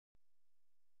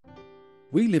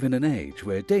We live in an age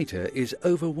where data is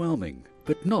overwhelming,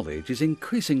 but knowledge is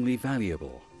increasingly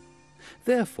valuable.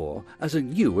 Therefore, as a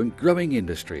new and growing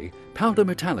industry, powder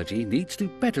metallurgy needs to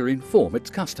better inform its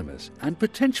customers and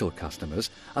potential customers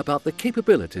about the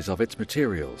capabilities of its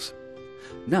materials.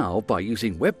 Now, by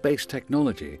using web-based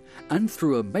technology and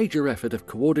through a major effort of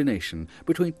coordination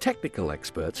between technical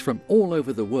experts from all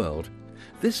over the world,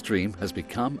 this dream has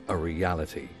become a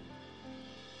reality.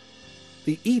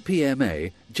 The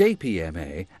EPMA,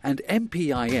 JPMA and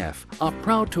MPIF are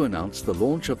proud to announce the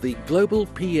launch of the Global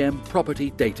PM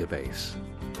Property Database.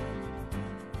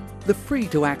 The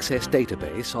free-to-access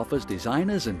database offers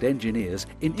designers and engineers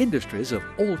in industries of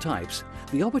all types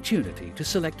the opportunity to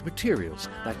select materials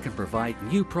that can provide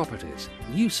new properties,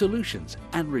 new solutions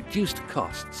and reduced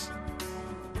costs.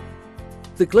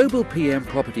 The Global PM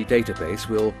Property Database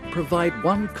will provide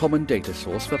one common data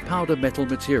source for powder metal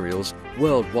materials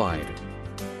worldwide,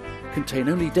 contain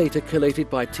only data collated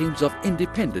by teams of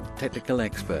independent technical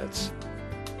experts,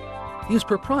 use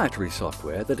proprietary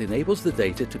software that enables the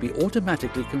data to be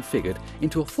automatically configured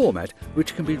into a format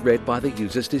which can be read by the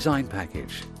user's design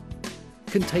package,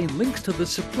 contain links to the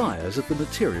suppliers of the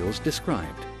materials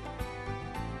described,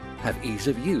 have ease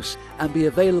of use and be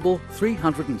available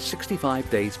 365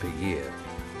 days per year.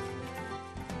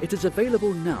 It is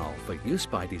available now for use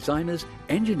by designers,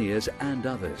 engineers and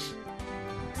others.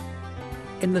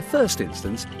 In the first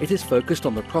instance, it is focused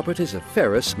on the properties of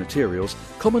ferrous materials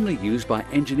commonly used by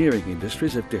engineering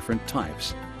industries of different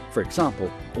types, for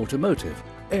example, automotive,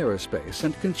 aerospace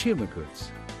and consumer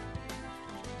goods.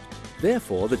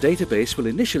 Therefore, the database will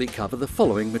initially cover the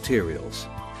following materials: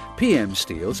 PM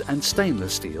steels and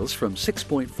stainless steels from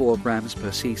 6.4 grams per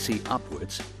cc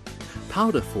upwards,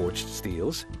 powder forged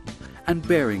steels, and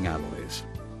bearing alloys.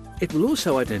 It will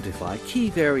also identify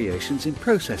key variations in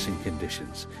processing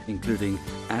conditions, including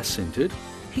as-sintered,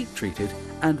 heat-treated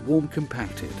and warm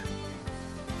compacted.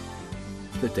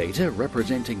 The data,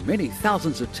 representing many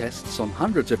thousands of tests on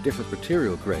hundreds of different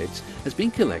material grades, has been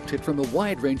collected from a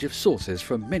wide range of sources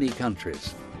from many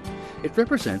countries. It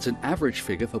represents an average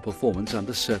figure for performance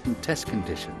under certain test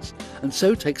conditions, and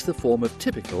so takes the form of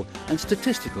typical and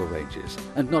statistical ranges,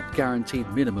 and not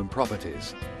guaranteed minimum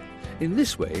properties. In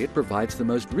this way, it provides the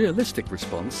most realistic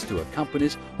response to a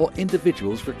company's or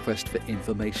individual's request for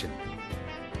information.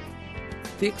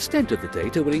 The extent of the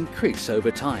data will increase over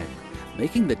time,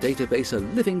 making the database a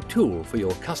living tool for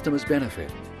your customers'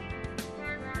 benefit.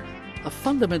 A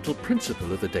fundamental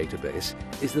principle of the database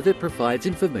is that it provides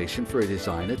information for a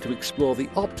designer to explore the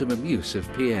optimum use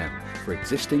of PM for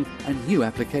existing and new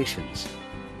applications.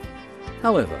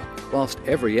 However, whilst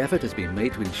every effort has been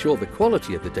made to ensure the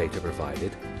quality of the data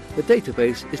provided, the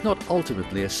database is not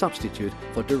ultimately a substitute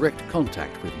for direct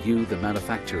contact with you, the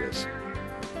manufacturers.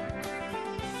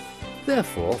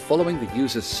 Therefore, following the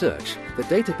user's search, the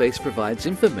database provides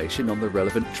information on the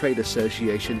relevant trade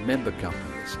association member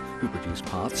companies who produce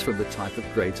parts from the type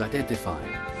of grades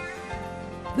identified.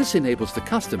 This enables the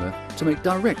customer to make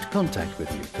direct contact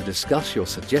with you to discuss your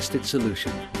suggested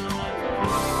solution.